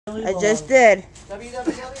I just did.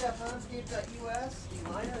 www.pondscape.us,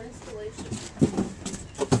 minor installation.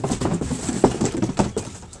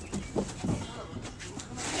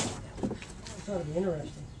 It's going to be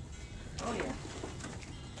interesting. Oh yeah.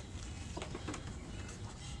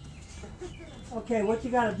 Okay, what you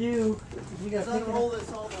got to do is you got to unroll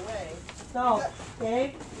this all the way. No,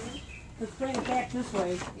 Dave, let's bring it back this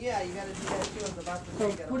way. Yeah, you got to do that too. I was about to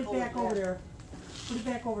So put it back over there. Put it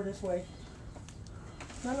back over this way.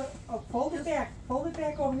 No, fold it back. Fold it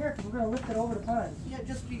back over here because we're going to lift it over the pond. Yeah,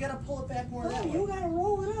 just you got to pull it back more that way. No, you got to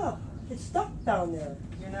roll it up. It's stuck down there.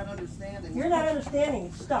 You're not understanding. You're not understanding.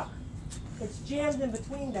 It's stuck. It's jammed in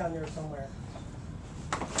between down there somewhere.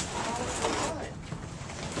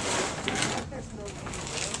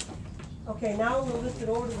 Okay, now we'll lift it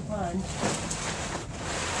over to the pond.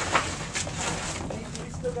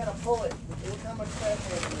 We still got to pull it. Look how much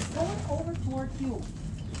pressure it is. Pull it over towards you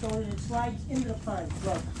so that it slides into the pond.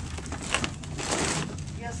 Look.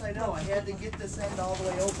 Yes, I know. I had to get this end all the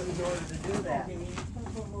way open in order to do that. Okay,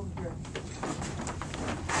 let's go over here.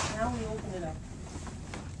 Now we open it up.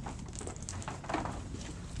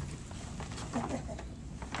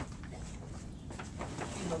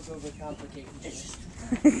 Don't overcomplicate things.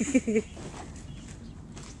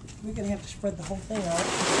 We're going to have to spread the whole thing out. I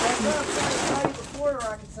thought I was trying to tell you before,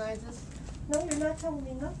 rocket scientist. No, you're not telling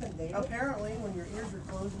me nothing, David. Apparently, when your ears are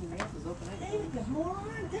closed and your mouth is open. David, the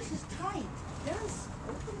moron, this is tight. Yes.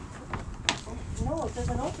 Open. No, it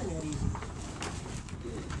doesn't open that easy.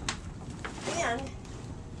 And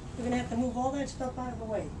we're going to have to move all that stuff out of the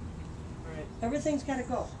way. All right. Everything's got to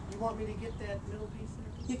go. You want me to get that middle piece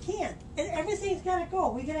there? You can't. And everything's got to go.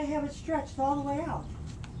 We're going to have it stretched all the way out.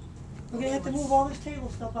 We're going to have to move all this table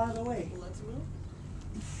stuff out of the way. Let's move.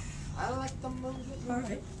 I like to move it. All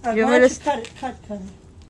right. You Why want don't to you cut it? Cut it.